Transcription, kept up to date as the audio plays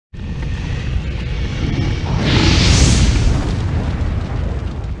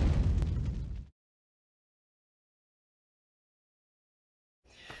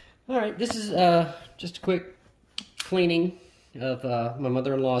All right, this is just a quick cleaning of my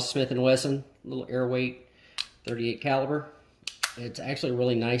mother-in-law's Smith & Wesson little airweight 38 caliber. It's actually a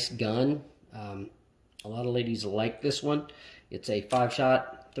really nice gun. A lot of ladies like this one. It's a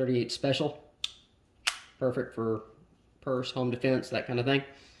 5-shot 38 special. Perfect for purse, home defense, that kind of thing.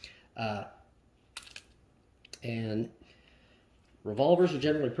 And revolvers are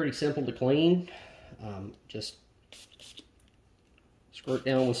generally pretty simple to clean. Just squirt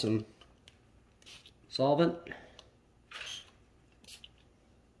down with some solvent.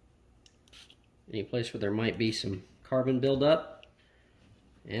 Any place where there might be some carbon buildup,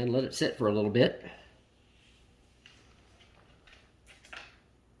 and let it sit for a little bit.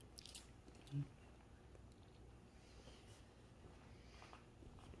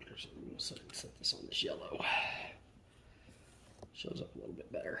 We'll set this on this yellow. Shows up a little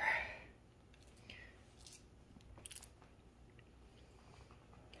bit better.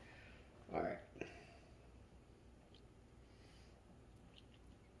 All right.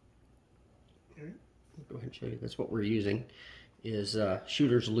 All right. I'll go ahead and show you. That's what we're using. Is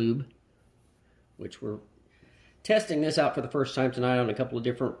Shooter's Lube, which we're testing this out for the first time tonight on a couple of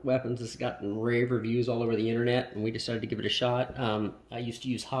different weapons. This has gotten rave reviews all over the internet, and we decided to give it a shot. I used to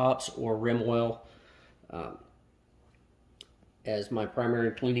use hops or rim oil as my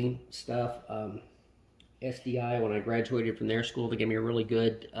primary cleaning stuff. SDI, when I graduated from their school, they gave me a really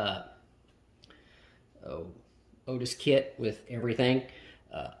good Otis kit with everything,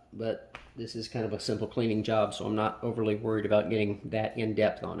 but this is kind of a simple cleaning job, so I'm not overly worried about getting that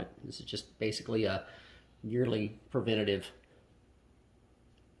in-depth on it. This is just basically a yearly preventative.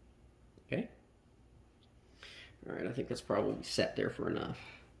 Okay. All right, I think that's probably set there for enough.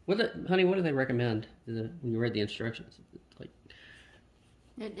 Honey, what do they recommend when you read the instructions? Like,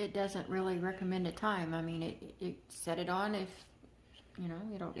 it doesn't really recommend a time. I mean, it set it on if you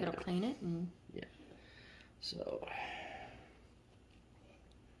know it'll clean it and yeah. So.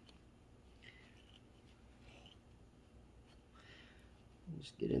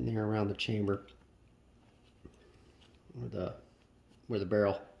 Just get in there around the chamber where the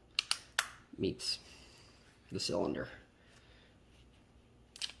barrel meets the cylinder.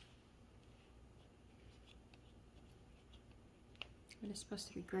 It's supposed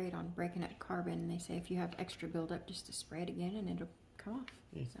to be great on breaking up carbon, and they say if you have extra buildup, just to spray it again and it'll come off.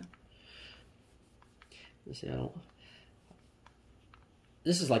 Yeah. So. See,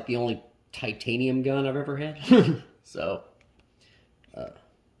 this is like the only titanium gun I've ever had. So,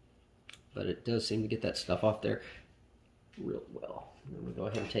 but it does seem to get that stuff off there real well. I'm going to go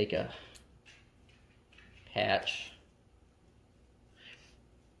ahead and take a patch.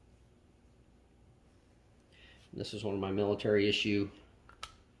 This is one of my military issue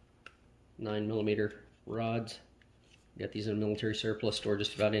 9mm rods. Got these in a military surplus store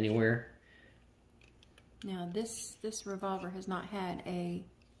just about anywhere. Now this revolver has not had a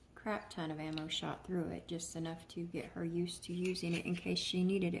crap ton of ammo shot through it, just enough to get her used to using it in case she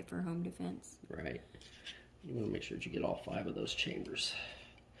needed it for home defense. Right. You want to make sure that you get all 5 of those chambers.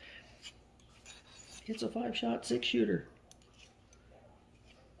 It's a 5-shot 6-shooter.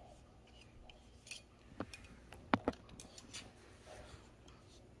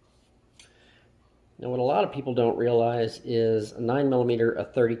 Now, what a lot of people don't realize is a 9mm,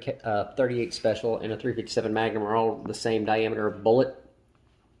 a 38 special, and a 357 Magnum are all the same diameter of bullet.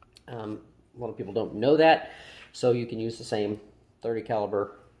 A lot of people don't know that, so you can use the same 30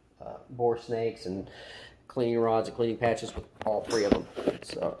 caliber bore snakes and cleaning rods and cleaning patches with all 3 of them.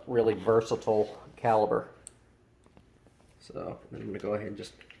 It's a really versatile caliber. So I'm going to go ahead and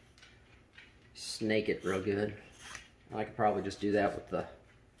just snake it real good. I could probably just do that with the...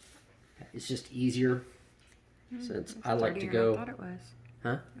 It's just easier since I like to go... I thought it was.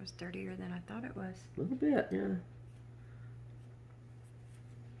 Huh? It was dirtier than I thought it was. A little bit, yeah.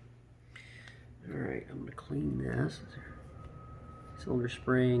 Alright, I'm going to clean this. Cylinder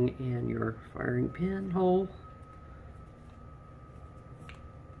spring and your firing pin hole.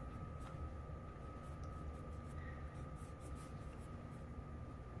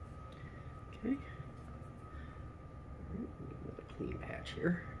 Okay. Another clean patch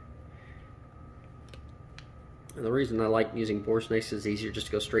here. And the reason I like using bore snakes is it's easier just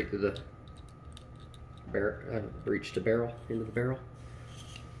to go straight through the breech to barrel, into the barrel.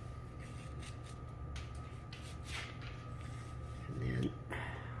 And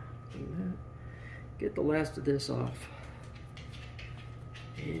then get the last of this off.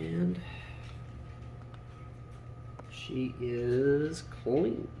 And she is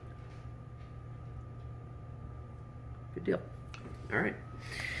clean. Good deal. All right.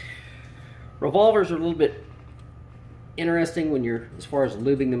 Revolvers are a little bit interesting when you're, as far as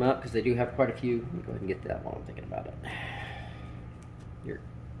lubing them up, because they do have quite a few. Let me go ahead and get that while I'm thinking about it.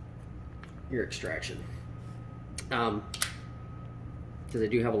 Your extraction. Because they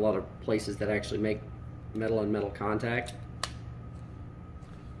do have a lot of places that actually make metal and metal contact.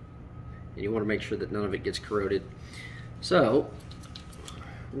 And you want to make sure that none of it gets corroded. So,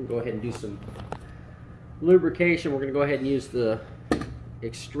 we're going to go ahead and do some lubrication. We're going to go ahead and use the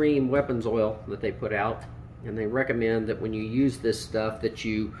extreme weapons oil that they put out. And they recommend that when you use this stuff that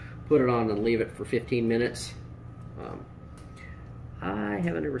you put it on and leave it for 15 minutes. I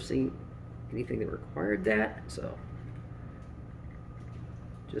haven't ever seen anything that required that, so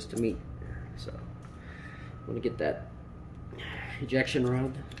just to meet. So I'm going to get that ejection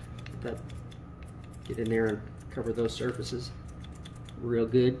rod, get in there and cover those surfaces real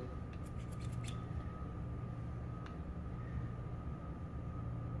good.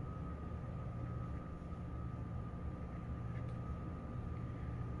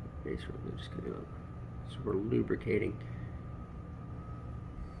 Basically, just going to, so we're lubricating.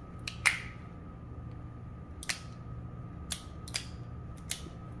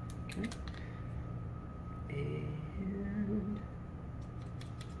 Okay. And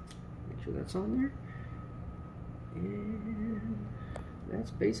make sure that's on there. And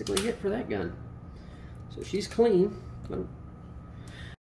that's basically it for that gun. So she's clean.